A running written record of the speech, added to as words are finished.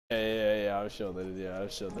Yeah, I'm sure they did,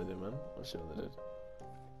 man. I'm sure they did.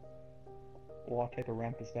 What type of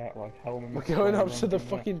ramp is that? Like, how am I We're going up to the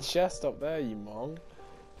fucking chest up there, you mong.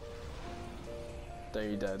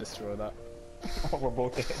 Don't you dare destroy that. Oh, we're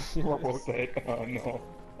both dead. We're both dead. Oh no.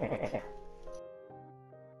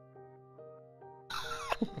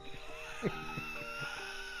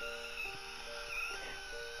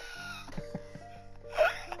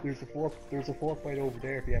 There's a fork right over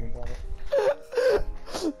there if you haven't got it.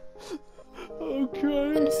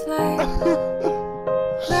 Okay.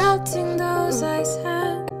 Melting those ice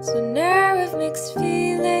hands, an air of mixed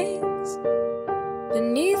feelings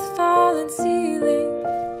beneath fallen ceiling.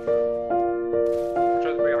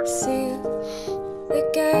 Seal the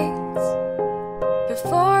gates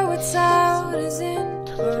before what's out is in,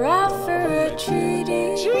 or offer a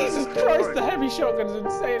treaty. Jesus Christ, the heavy shotgun's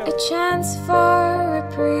insane. A chance for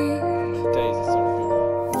reprieve. Days is so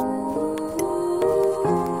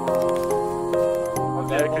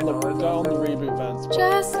Go on the reboot vans.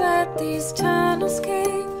 Just let these tunnels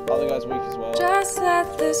cave. Other guy's weak as well. Just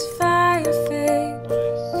let this fire fade.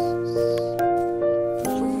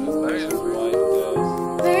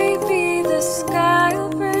 Maybe the sky will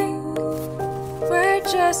break. We're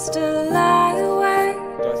just a lie away.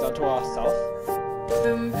 Goes down to our south.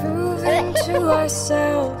 From proving to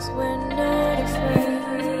ourselves we're not afraid.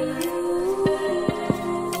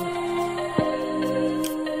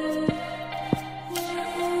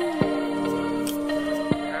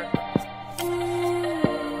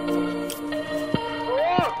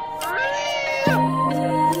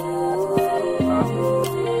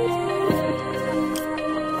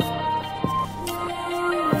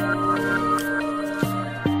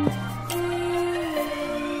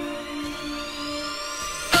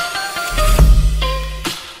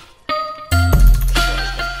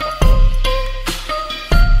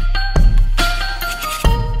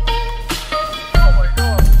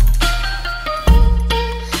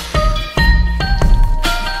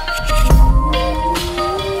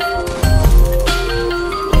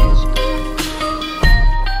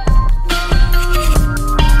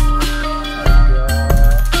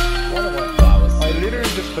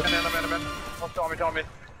 On me.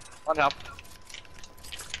 On top.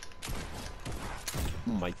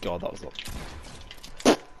 Oh my god, that was a...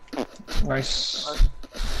 Nice.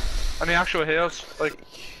 And the actual heals, like...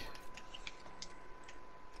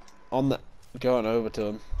 On the... Going over to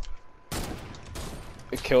him.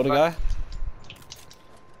 It killed a guy.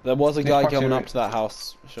 There was a guy coming up to that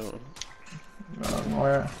house. Sure.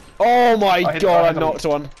 Where? Oh my god, I knocked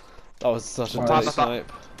one. That was such a dirty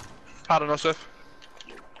snipe. Pardon us, Sif.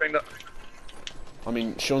 Bring that. I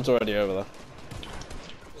mean, Sean's already over there.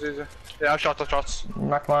 It's easy. Yeah, I've shot the shots.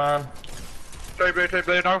 Knock one. Trade blade,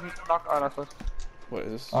 no. Knock. Oh, that's it. What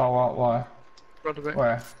is this? Oh, what? Why? Front of me.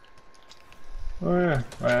 Where? Oh yeah.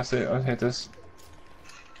 Right, I see. I hit this.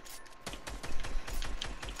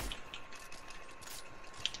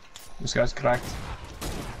 This guy's cracked.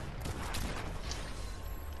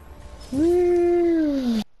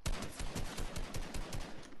 Woo!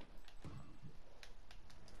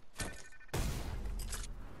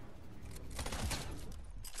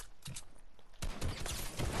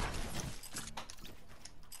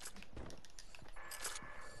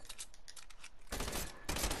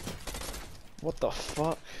 What the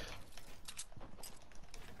fuck?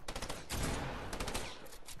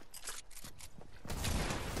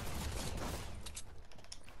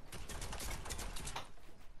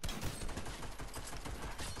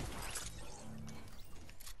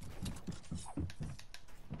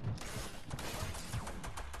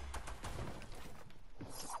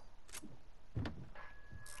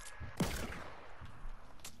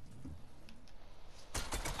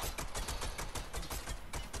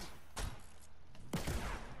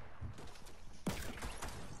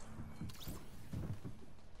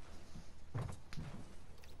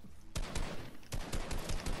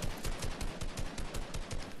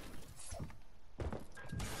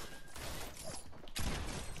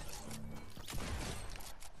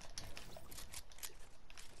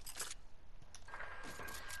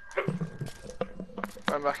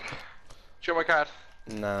 I'm back. Show my card.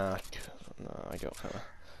 Nah, I got kind of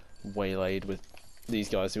waylaid with these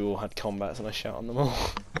guys who all had combats and I shot on them all.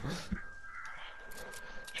 Did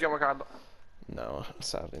you get my card? No,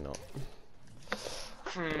 sadly not.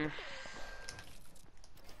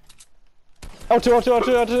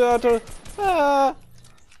 Auto! Ah!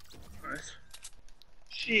 Nice.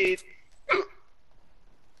 Shit.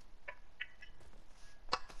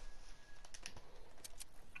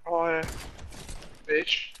 Oh yeah.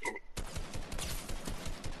 Bitch.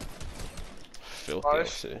 Filthy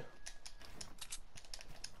Nice. too.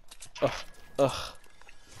 Ugh.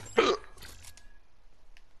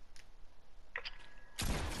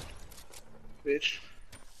 Bitch.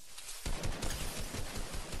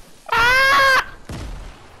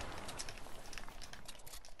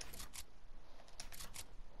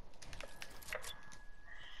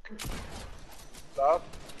 Stop.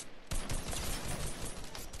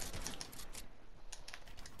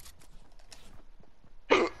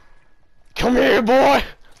 Come here, boy!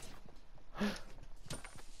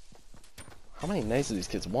 How many nades do these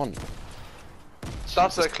kids want?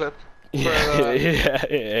 Stop that clip. Yeah.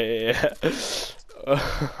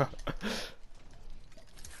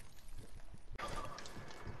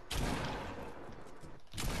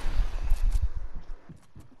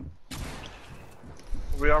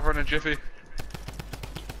 We over in a jiffy.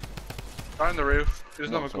 On the roof. There's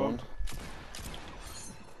another gun.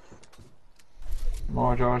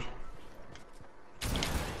 More George.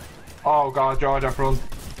 Oh god, George up front.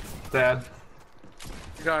 Dead.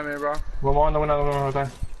 You got me, bro. One more in the window, right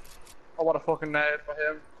there. Oh, what a fucking nade for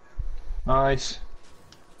him. Nice.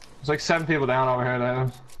 There's like 7 people down over here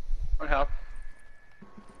now. I help.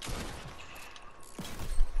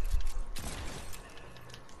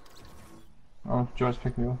 Oh, George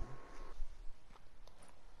picked me up.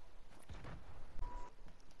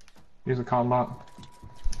 Use a combat.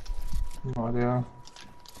 No idea.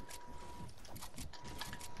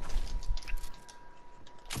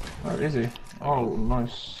 Where is he? Oh,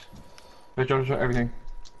 nice. Hey, George, everything.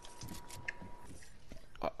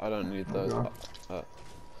 I don't need those.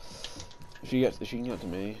 If you can get to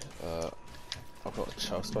me, I've got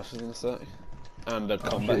shell splashes in a sec. And a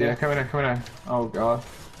combat. Yeah, come in here. Oh god.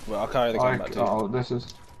 Well, I'll carry the combat too. Oh, this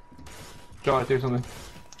is. George, do something.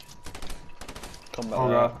 Combat Oh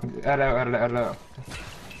god. Edit out.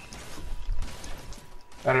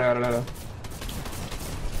 Edit out.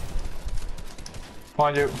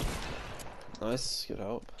 Find you. Nice, good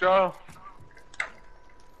help. Joe.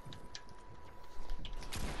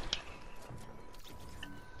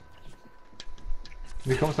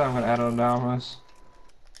 If he comes down, I'm gonna edit him down, miss.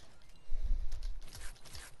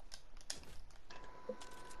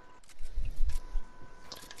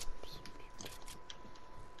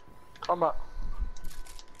 Combat.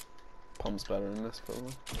 Pump's better in this,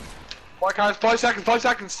 probably. Right, guys, 5 seconds, 5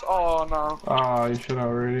 seconds. Oh no. Ah, you should have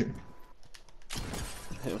already.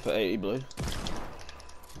 Hit him for 80 blue.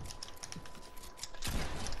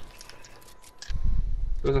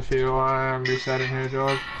 There's a few resetting here,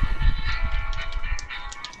 George.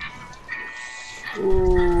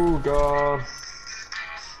 Ooh, god.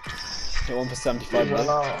 Hit one for 75 blue.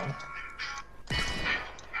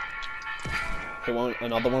 Hit one,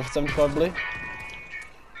 another one for 75 blue.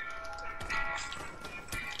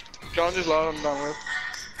 John just low and down with.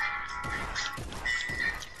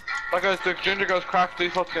 That guy's the ginger goes cracked, he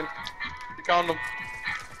fucking. He got them.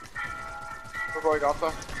 Before he got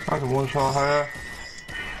them. I can one shot higher.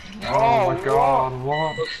 Oh my god,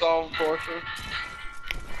 what? That's so unfortunate.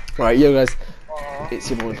 Right, yo guys, it's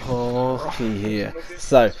your boy Parky here.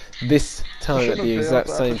 So, this time at the exact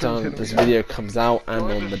same time that this video comes out and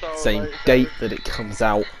on the same date that it comes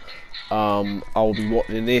out, I'll be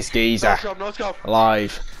watching this geezer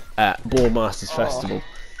live at Boardmasters Festival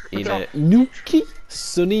in Newquay,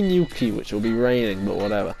 sunny Newquay, which will be raining, but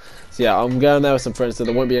whatever. So yeah, I'm going there with some friends, so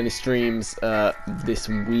there won't be any streams this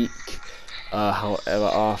week. However,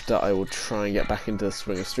 after I will try and get back into the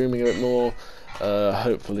swing of streaming a bit more.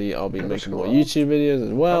 Hopefully I'll be making more YouTube videos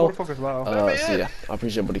as well. So yeah, I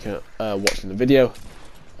appreciate everybody watching the video.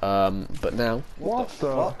 But now, what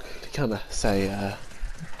the fuck? To kind of say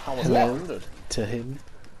hello to him.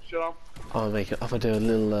 I'm gonna do a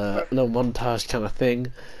little montage kind of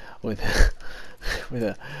thing with with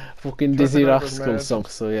a fucking Dizzee Rascal song.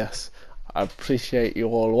 So yes, I appreciate you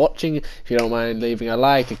all watching. If you don't mind leaving a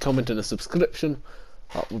like, a comment, and a subscription,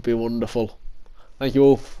 that would be wonderful. Thank you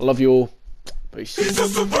all. I love you all. Peace. He's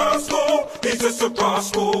just a rascal, he's just a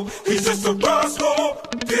rascal, he's just a rascal,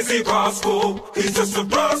 Dizzee Rascal. He's just a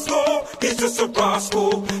rascal, he's just a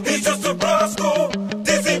rascal, he's just a rascal,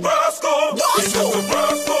 Dizzee Rascal. He's just a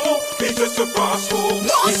rascal, he's just a rascal,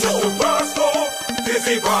 he's just a rascal,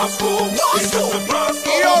 Dizzee Rascal. He's just a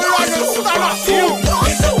rascal, he's just a rascal,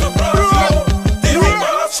 he's just a rascal, Dizzee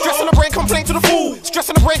Rascal. Stress on the brain, complain to the fool. Stress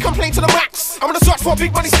on the brain, complain to the max. I'm gonna search for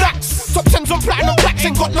big money stacks. Top 10s on platinum plaques.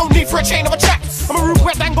 Ain't got no need for a chain of a chat. I'm a rude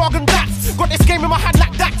red and gargan dats. Got this game in my hand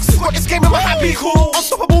like Dax. Got this game in my hand, be cool.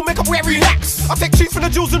 Unstoppable, make up where relax. I take cheap from the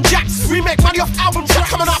jewels and jacks. We make money off album tracks.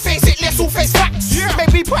 Coming out, face it, let's all face facts.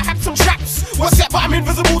 Maybe perhaps some traps. What's that? But I'm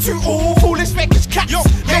invisible to all foolish fakers cats.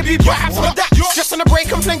 Maybe perhaps some of that. Stress on the brain,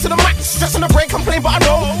 complain to the max. Stress on the brain, complain, but I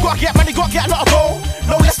know. Gotta get money, gotta get a lot of gold.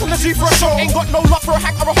 No less than the G for a show. Ain't got no love for a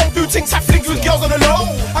hack or a whole do things. Have flings with girls on the low.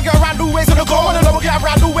 I get around new ways on the go, and I know I get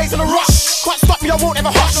around new ways on the rush. Can't stop me, I won't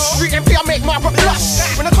ever hush. Street MP, I make my rap blush.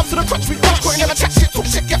 When it comes to the crutch, we crush. Got in the chat shit, talk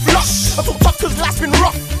shit, get flush. I talk tough cause life's been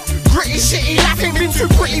rough. Gritty, shitty, life ain't been too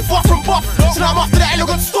pretty, far from buff. So now I'm after the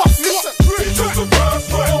elegant stuff. Listen. He's just a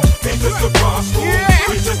rascal. He's just a rascal. Yeah.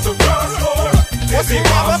 He's just a rascal. What's his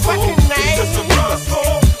motherfucking name? He's just a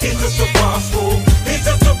rascal. He's just a rascal. He's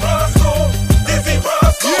just a rascal. Dizzee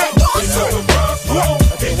Rascal. He's just a rascal.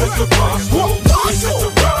 He's just a rascal. He's just a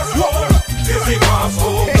rascal. Dizzee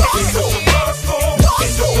Rascal. He's just a rascal.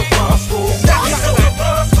 He's just a rascal. He's just a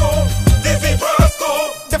rascal. Dizzee Rascal.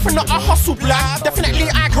 Definitely I hustle, blood. Definitely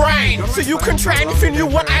I grind. So you can try anything you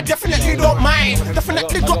want, I definitely don't mind.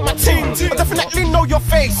 Definitely got my team, I definitely know your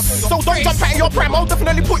face. So don't jump out of your prime, I'll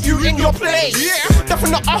definitely put you in your place.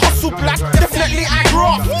 Definitely I hustle, blood. Definitely I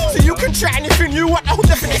graft. So you can try anything you want, I'll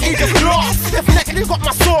definitely just laugh. Definitely got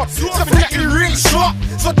my sword, definitely really sharp.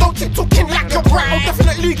 So don't keep talking like you're bright, I'll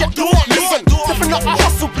definitely get caught. Listen, definitely I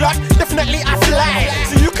hustle, blood. Definitely I fly.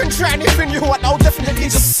 So you can try anything you want, I'll definitely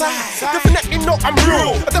just sigh. Definitely know I'm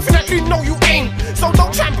real, I definitely know you ain't. So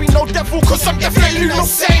don't try and be no devil, cause I'm definitely no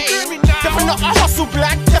saint. Definitely I hustle,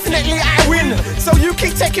 black, definitely I win. So you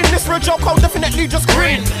keep taking this for a joke, I'll definitely just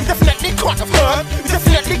grin. Definitely can't have heard, you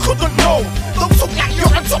definitely couldn't know. Don't talk like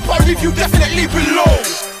you're on top, I'll leave you definitely below.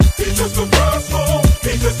 He's just a rascal.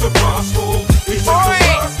 He's just a rascal. He's just a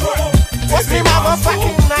rascal. What's the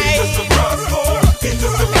motherfucking name? He's just a rascal. He's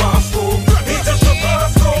just a rascal. He's just a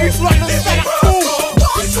rascal. He's like the Dizzee fool.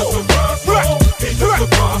 He's just a rascal. He's just a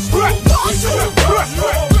rascal. He's just a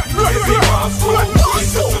rascal. Dizzee Rascal.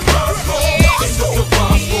 He's just a rascal. He's just a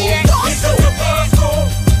rascal. He's just a rascal.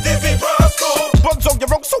 Dizzee Rascal. Bonzo, you're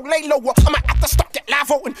wrong, so lay lower. I might have to stop, get live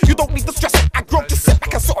voting. You don't need to stress it. I grow to sit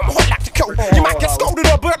back and something hot like to kill. You might get scolded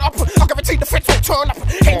or burnt up. I'll guarantee the fence won't turn up.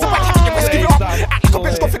 Hands up, I can't get risky up. Act like a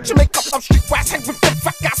bitch, go fix your makeup. I'm streetwise, hang with them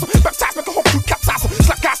fat guys. Baptized, make a whole crew capsize.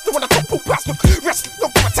 Slap guys, doing a top pool pass. Rest, no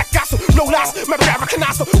attack guys. No lies, remember I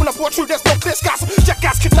recognize. When I brought you, there's no clear skies. Jack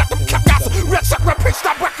guys, kidnap them cap guys. Red shot, rampage,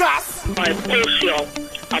 stop back guys. My bullshit.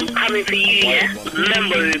 I'm coming for you, yeah?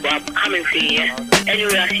 Remember, Uber, I'm coming for you, yeah?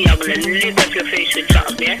 Anyway I see, I'm gonna lick off your face with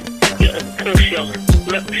something, yeah? You're a bullshit.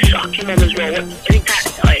 Suck your mum as well. Anytime,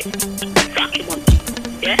 alright. Suck your mum,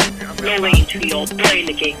 yeah? No range for your boy in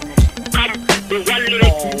the game. Come with one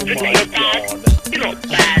little drink that you're bad. You're not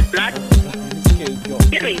bad, blood.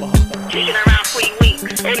 Get me? Taking around 3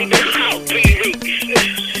 weeks. Only been out 3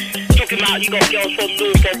 weeks. Talking about you got girls from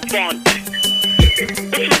North and France.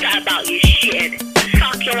 What's that about, you shithead?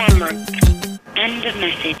 Fuck your own, man. End of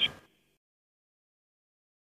message.